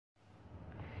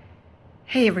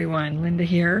Hey everyone, Linda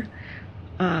here.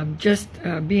 Just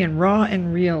being raw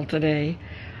and real today.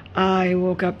 I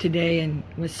woke up today and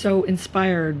was so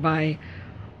inspired by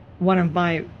one of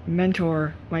my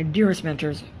dearest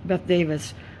mentors, Beth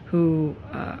Davis, who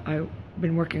I've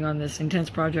been working on this intense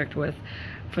project with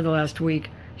for the last week.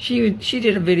 She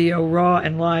did a video raw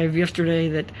and live yesterday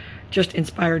that just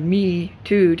inspired me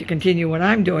too to continue what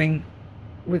I'm doing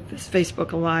with this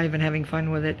Facebook Live and having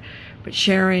fun with it, but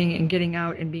sharing and getting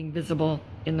out and being visible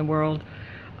in the world.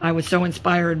 I was so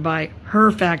inspired by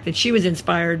her fact that she was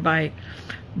inspired by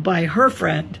her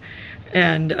friend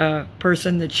and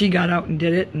person that she got out and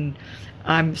did it, and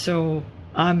I'm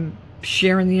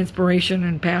sharing the inspiration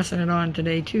and passing it on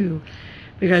today too,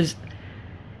 because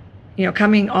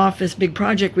coming off this big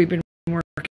project we've been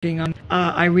working on,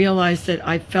 I realized that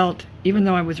I felt, even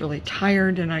though I was really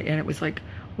tired and it was like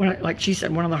she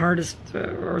said, one of the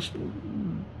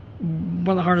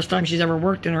hardest times she's ever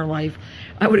worked in her life.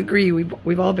 I would agree.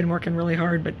 We've all been working really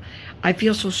hard, but I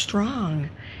feel so strong,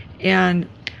 and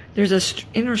there's a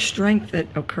inner strength that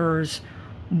occurs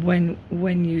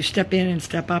when you step in and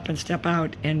step up and step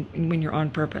out, and when you're on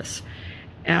purpose.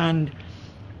 And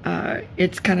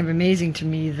it's kind of amazing to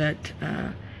me that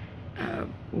our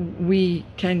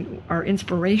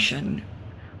inspiration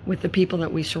with the people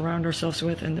that we surround ourselves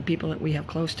with and the people that we have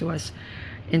close to us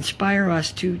inspire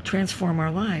us to transform our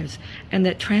lives, and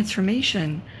that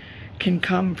transformation can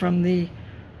come from the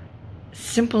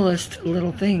simplest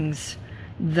little things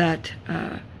that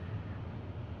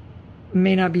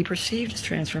may not be perceived as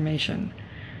transformation.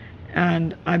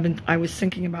 And I was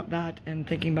thinking about that and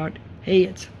thinking about, hey,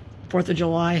 it's 4th of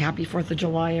July, happy 4th of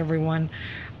July everyone,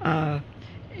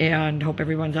 and hope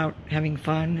everyone's out having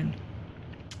fun. And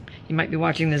you might be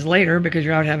watching this later because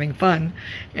you're out having fun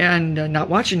and not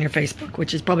watching your Facebook,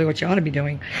 which is probably what you ought to be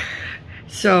doing.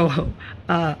 So,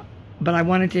 but I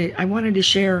wanted to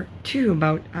share too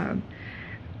about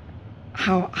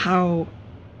how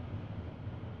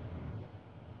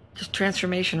just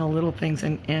transformational little things,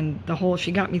 and the whole.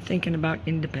 She got me thinking about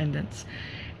independence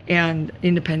and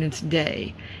Independence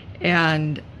Day,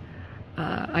 and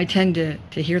I tend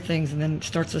to hear things, and then it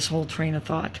starts this whole train of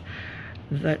thought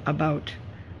about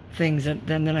things, and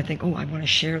then I think, oh, I want to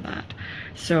share that,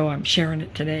 so I'm sharing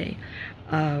it today.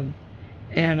 And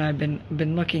I've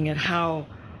been looking at how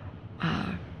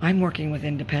I'm working with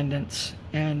independence,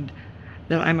 and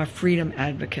that I'm a freedom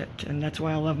advocate, and that's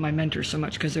why I love my mentors so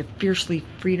much, because they're fiercely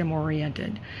freedom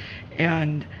oriented,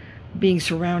 and being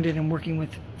surrounded and working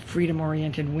with freedom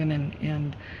oriented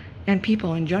women and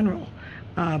people in general,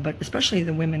 but especially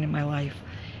the women in my life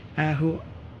who.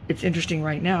 It's interesting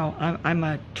right now. I'm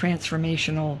a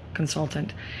transformational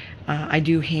consultant. I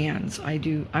do hands.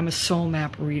 I'm a soul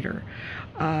map reader.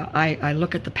 I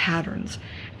look at the patterns,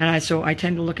 and so I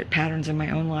tend to look at patterns in my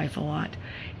own life a lot.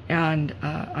 And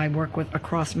I work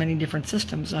across many different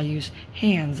systems. I use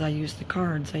hands. I use the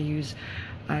cards. I use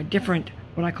different,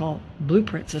 what I call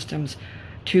blueprint systems,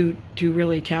 to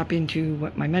really tap into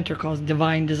what my mentor calls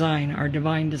divine design, our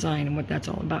divine design, and what that's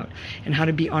all about, and how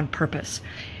to be on purpose.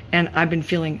 And I've been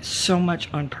feeling so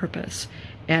much on purpose.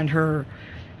 And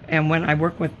when I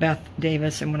work with Beth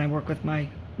Davis, and when I work with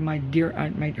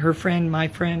her friend, my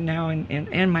friend now,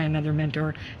 and my another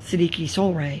mentor, Siddiqui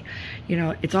Soul Ray,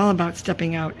 it's all about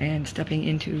stepping out and stepping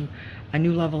into a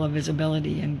new level of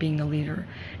visibility and being a leader.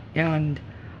 And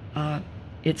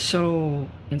it's so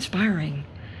inspiring.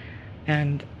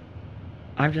 And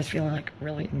I'm just feeling like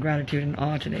really in gratitude and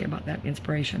awe today about that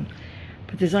inspiration.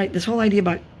 But this whole idea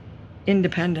about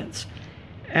independence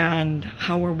and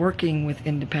how we're working with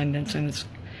independence, and it's,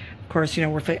 of course,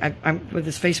 I'm with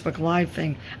this Facebook Live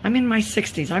thing. I'm in my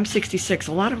 60s. I'm 66.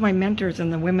 A lot of my mentors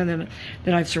and the women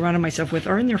that I've surrounded myself with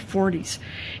are in their 40s,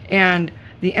 and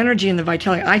the energy and the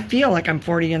vitality. I feel like I'm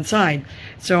 40 inside,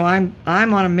 so I'm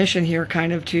on a mission here,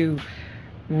 kind of to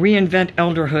reinvent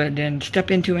elderhood and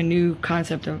step into a new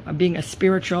concept of being a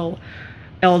spiritual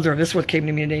elder. This is what came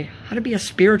to me today: how to be a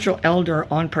spiritual elder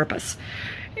on purpose.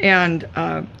 And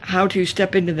how to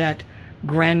step into that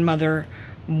grandmother,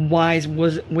 wise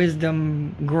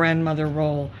wisdom grandmother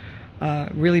role,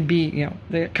 really be,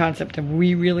 the concept of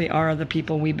we really are the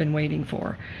people we've been waiting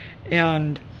for,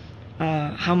 and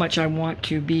how much I want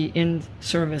to be in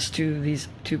service to these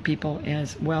two people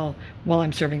as well while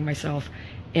I'm serving myself.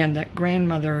 And that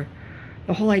grandmother,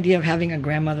 the whole idea of having a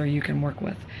grandmother you can work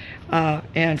with,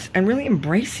 and really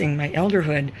embracing my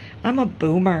elderhood. I'm a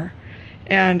boomer.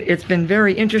 And it's been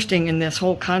very interesting in this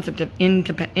whole concept of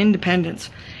independence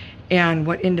and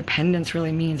what independence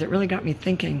really means. It really got me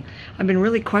thinking. I've been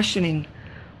really questioning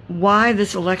why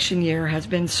this election year has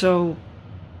been so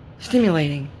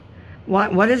stimulating.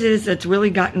 what is it that's really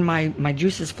gotten my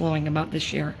juices flowing about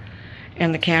this year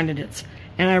and the candidates.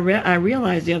 And I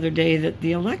realized the other day that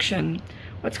the election,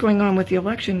 what's going on with the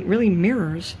election, really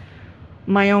mirrors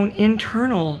my own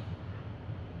internal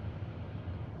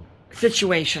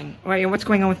situation, right? What's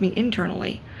going on with me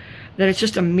internally. That it's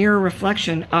just a mirror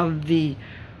reflection of the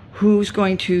who's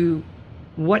going to,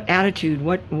 what attitude,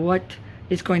 what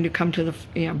is going to come to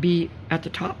the, be at the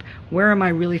top. Where am I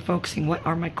really focusing? What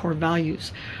are my core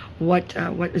values? What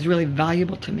is really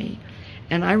valuable to me?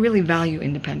 And I really value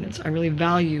independence. I really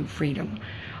value freedom.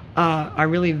 I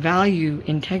really value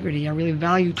integrity. I really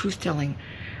value truth-telling.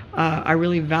 I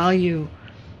really value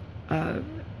some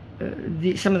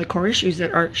of the core issues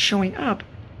that are showing up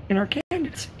in our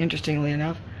candidates, interestingly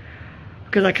enough,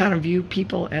 because I kind of view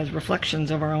people as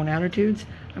reflections of our own attitudes.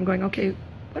 I'm going, okay,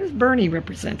 what does Bernie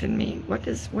represent in me? What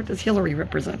does Hillary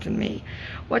represent in me?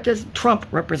 What does Trump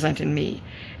represent in me?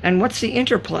 And what's the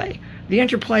interplay? The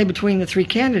interplay between the three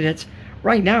candidates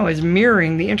right now is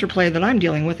mirroring the interplay that I'm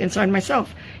dealing with inside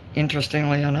myself,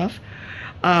 interestingly enough.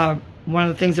 One of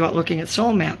the things about looking at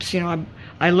soul maps,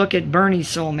 I look at Bernie's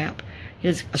soul map,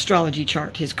 his astrology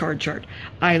chart, his card chart.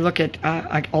 I look at,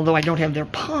 although I don't have their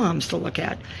palms to look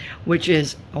at, which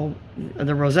is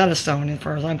the Rosetta Stone, as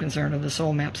far as I'm concerned, of the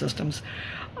soul map systems.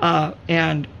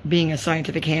 And being a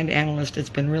scientific hand analyst, it's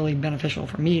been really beneficial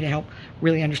for me to help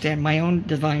really understand my own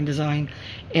divine design,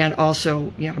 and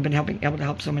also, I've been able to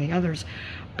help so many others.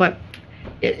 But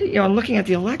looking at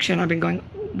the election, I've been going,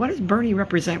 what does Bernie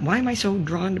represent? Why am I so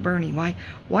drawn to Bernie?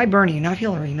 Why Bernie, not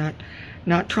Hillary,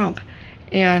 not Trump?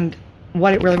 And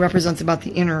what it really represents about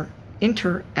the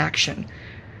interaction.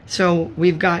 So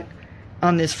we've got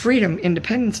on this Freedom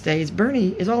Independence Days, Bernie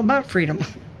is all about freedom.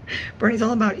 Bernie's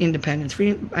all about independence,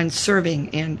 freedom, and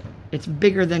serving, and it's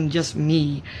bigger than just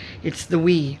me. It's the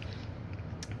we.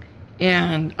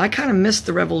 And I kind of missed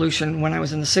the revolution when I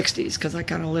was in the 60s, because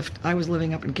I was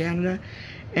living up in Canada,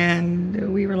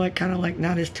 and we were kind of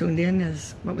not as tuned in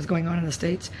as what was going on in the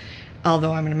States.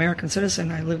 Although I'm an American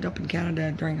citizen, I lived up in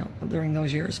Canada during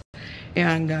those years,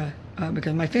 and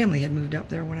because my family had moved up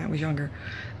there when I was younger,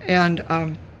 and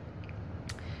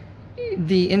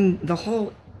the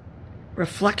whole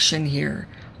reflection here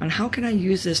on how can I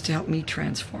use this to help me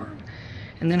transform,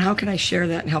 and then how can I share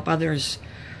that and help others,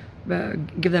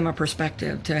 give them a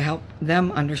perspective to help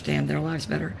them understand their lives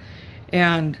better.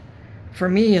 And for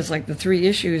me, it's like the three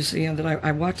issues that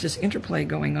I watch this interplay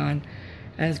going on.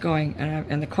 And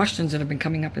the questions that have been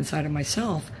coming up inside of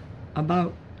myself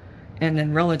about, and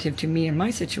then relative to me and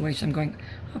my situation, I'm going,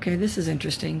 okay, this is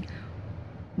interesting.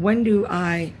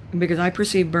 Because I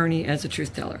perceive Bernie as a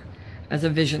truth teller, as a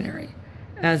visionary,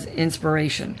 as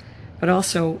inspiration, but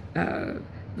also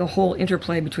the whole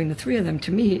interplay between the three of them,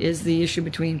 to me, is the issue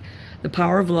between the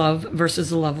power of love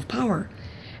versus the love of power.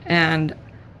 And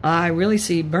I really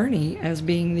see Bernie as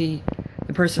being the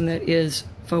person that is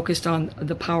focused on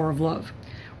the power of love,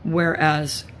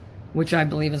 which I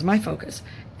believe is my focus,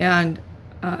 and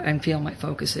feel my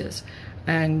focus is,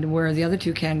 and where the other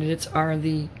two candidates are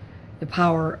the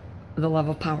love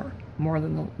of power, more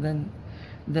than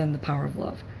the power of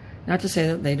love. Not to say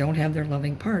that they don't have their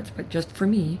loving parts, but just for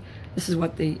me, this is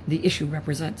what the issue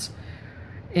represents,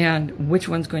 and which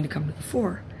one's going to come to the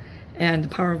fore. And the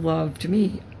power of love, to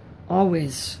me,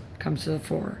 always comes to the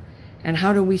fore. And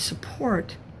how do we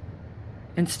support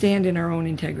and stand in our own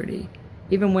integrity,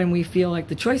 even when we feel like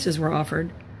the choices were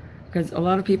offered? Because a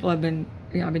lot of people I've been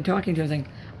talking to saying,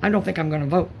 I don't think I'm going to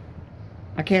vote.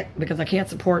 I can't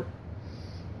support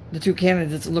the two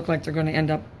candidates that look like they're going to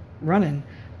end up running.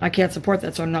 I can't support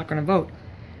that, so I'm not going to vote.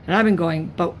 And I've been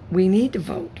going, but we need to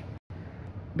vote,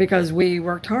 because we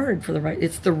worked hard for the right.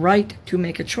 It's the right to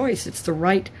make a choice. It's the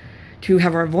right to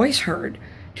have our voice heard.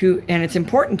 And it's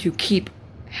important to keep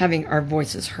having our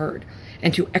voices heard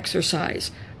and to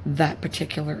exercise that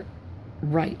particular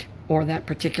right or that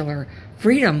particular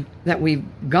freedom that we've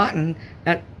gotten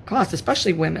at cost,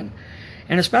 especially women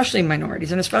and especially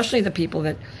minorities and especially the people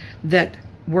that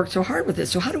work so hard with this.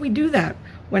 So how do we do that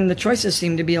when the choices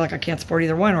seem to be like, I can't support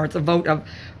either one, or it's a vote of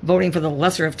voting for the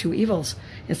lesser of two evils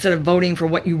instead of voting for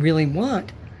what you really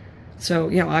want? So,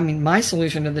 my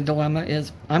solution to the dilemma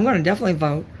is I'm going to definitely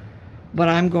vote, but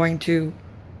I'm going to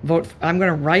I'm going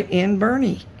to write in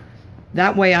Bernie.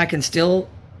 That way I can still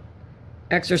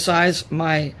exercise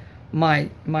my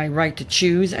right to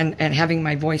choose and having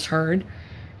my voice heard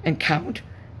and count.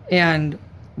 And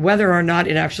whether or not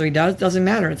it actually doesn't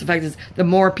matter. It's the fact is, the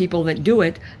more people that do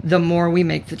it, the more we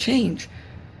make the change.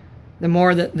 The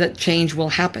more that change will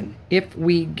happen if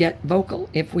we get vocal,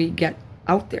 if we get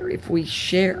out there, if we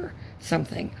share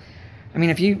something.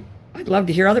 I'd love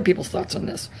to hear other people's thoughts on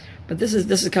this. But this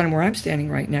is kind of where I'm standing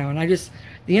right now. And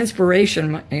the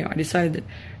inspiration, I decided that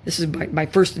this is my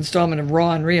first installment of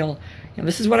Raw and Real.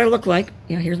 This is what I look like.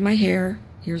 Here's my hair.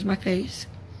 Here's my face.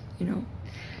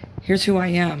 Here's who I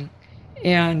am.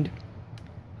 And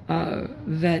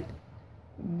that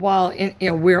while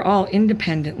we're all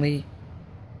independently,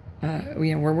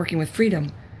 we're working with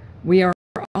freedom, we are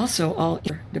also all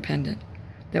interdependent.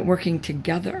 That working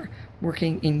together,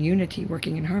 working in unity,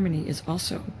 working in harmony is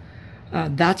also,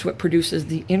 that's what produces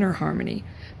the inner harmony.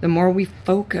 The more we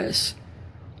focus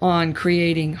on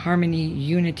creating harmony,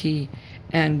 unity,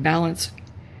 and balance,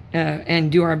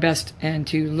 and do our best and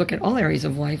to look at all areas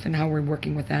of life and how we're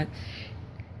working with that,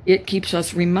 it keeps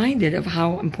us reminded of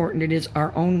how important it is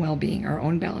our own well-being, our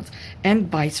own balance, and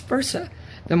vice versa.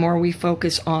 The more we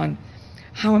focus on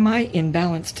how am I in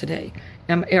balance today?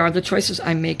 Are the choices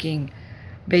I'm making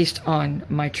based on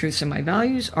my truths and my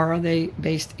values, or are they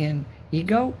based in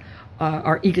ego,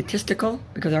 are egotistical?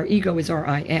 Because our ego is our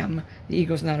I am. The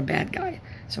ego is not a bad guy.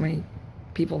 So many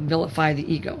people vilify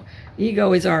the ego. The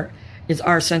ego is our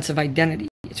sense of identity.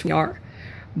 It's who we are.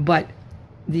 But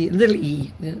the little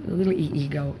e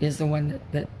ego is the one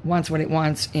that wants what it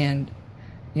wants, and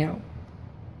to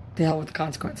hell with the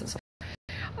consequences.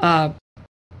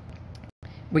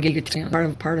 We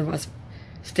get part of us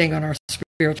staying on our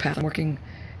spiritual path and working.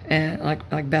 And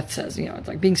like Beth says, it's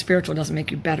like being spiritual doesn't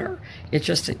make you better. It's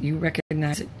just that you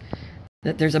recognize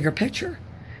that there's a bigger picture,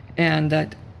 and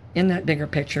that in that bigger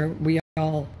picture, we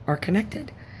all are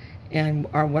connected,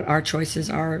 and what our choices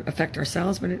are affect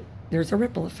ourselves, but there's a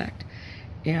ripple effect,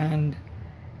 and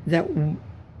that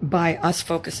by us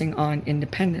focusing on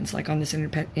independence, like on this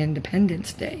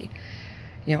Independence Day,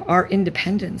 our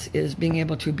independence is being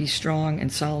able to be strong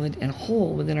and solid and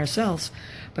whole within ourselves,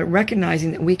 but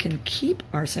recognizing that we can keep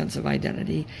our sense of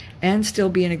identity and still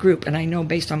be in a group. And I know,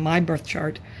 based on my birth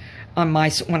chart, on my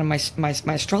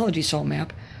astrology soul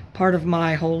map, part of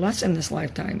my whole lesson this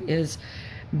lifetime is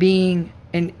being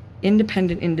an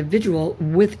independent individual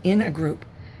within a group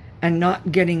and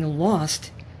not getting lost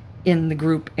in the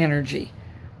group energy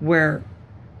where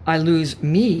I lose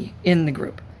me in the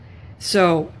group.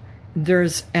 So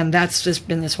and that's just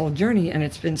been this whole journey, and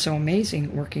it's been so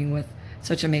amazing working with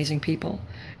such amazing people.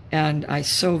 And I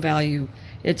so value,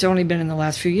 it's only been in the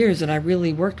last few years that I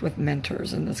really worked with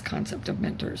mentors and this concept of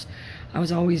mentors. I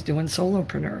was always doing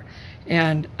solopreneur,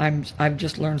 and I've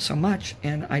just learned so much,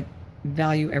 and I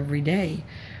value every day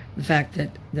the fact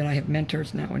that I have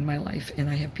mentors now in my life, and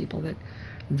I have people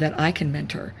that I can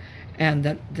mentor, and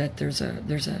that there's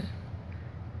a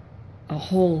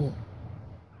whole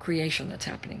creation that's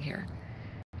happening here.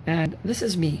 And this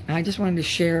is me. I just wanted to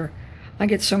share. I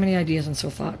get so many ideas and so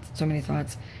many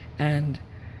thoughts, and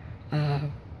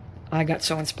I got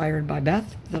so inspired by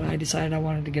Beth that I decided I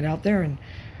wanted to get out there, and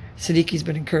Sadiqi's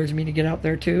been encouraging me to get out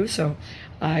there too. So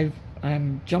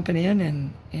I'm jumping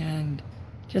in and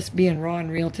just being raw and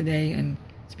real today, and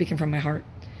speaking from my heart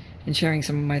and sharing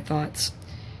some of my thoughts.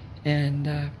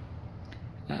 And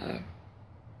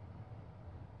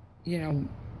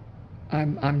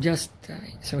I'm just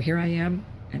so here I am,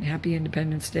 and happy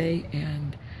Independence Day,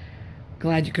 and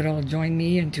glad you could all join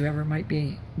me, and to whoever might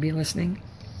be listening.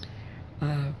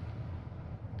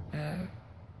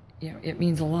 It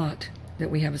means a lot that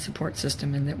we have a support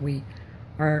system, and that we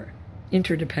are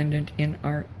interdependent in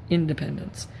our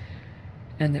independence,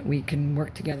 and that we can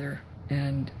work together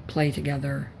and play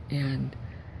together and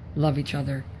love each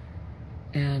other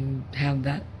and have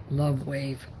that love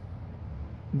wave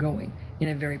going in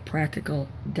a very practical,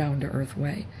 down-to-earth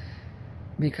way,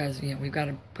 because we've got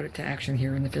to put it to action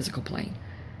here in the physical plane.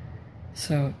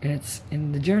 So,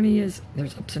 and the journey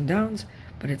there's ups and downs,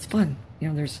 but it's fun.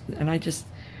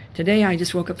 Today I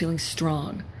just woke up feeling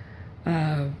strong,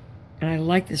 and I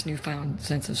like this newfound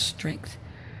sense of strength.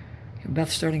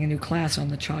 Beth's starting a new class on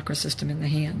the chakra system in the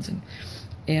hands,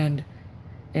 and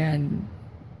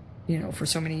for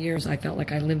so many years I felt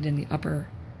like I lived in the upper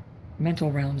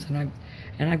mental realms, and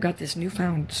I've got this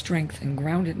newfound strength and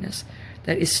groundedness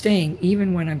that is staying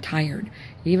even when I'm tired,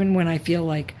 even when I feel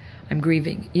like I'm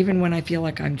grieving, even when I feel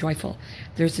like I'm joyful.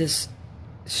 There's this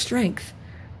strength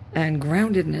and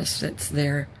groundedness that's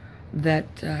there that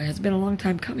has been a long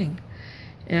time coming.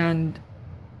 And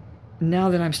now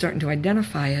that I'm starting to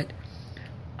identify it,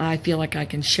 I feel like I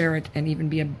can share it and even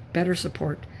be a better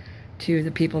support to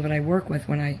the people that I work with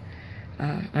when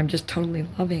I'm just totally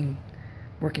loving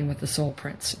working with the Soul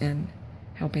Prince and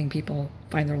helping people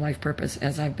find their life purpose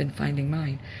as I've been finding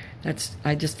mine.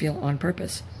 I just feel on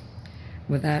purpose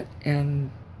with that. And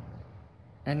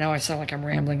now I sound like I'm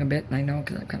rambling a bit, and I know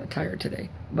because I'm kind of tired today,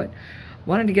 but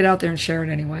wanted to get out there and share it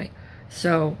anyway.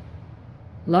 So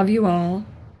love you all.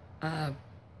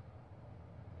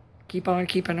 keep on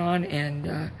keeping on,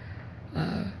 and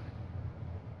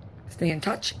stay in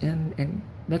touch, and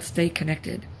let's stay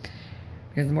connected.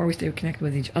 Because the more we stay connected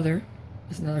with each other,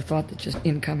 there's another thought that's just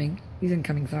incoming. These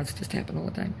incoming thoughts just happen all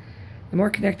the time. The more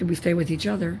connected we stay with each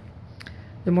other,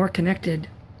 the more connected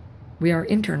we are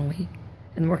internally.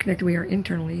 And the more connected we are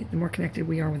internally, the more connected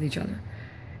we are with each other.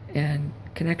 And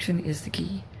connection is the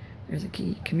key. There's a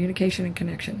key. Communication and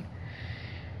connection.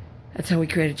 That's how we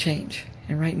create a change.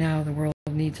 And right now, the world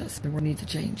needs us. The world needs a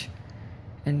change.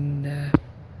 And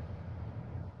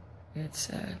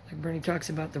it's like Bernie talks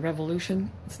about the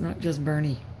revolution. It's not just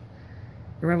Bernie.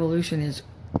 The revolution is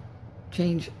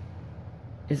change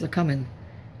is a-coming.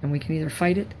 And we can either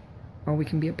fight it, or we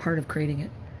can be a part of creating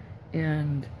it.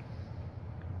 And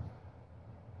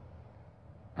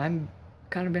I'm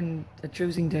kind of been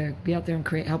choosing to be out there and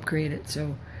help create it.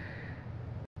 So,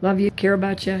 love you, care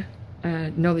about you,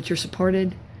 know that you're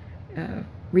supported.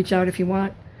 Reach out if you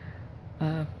want.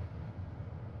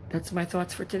 That's my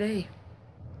thoughts for today.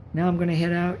 Now I'm going to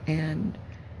head out and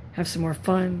have some more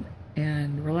fun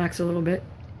and relax a little bit,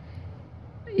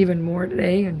 even more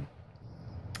today, and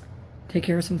take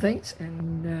care of some things.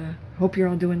 And hope you're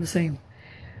all doing the same.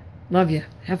 Love you.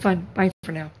 Have fun. Bye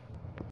for now.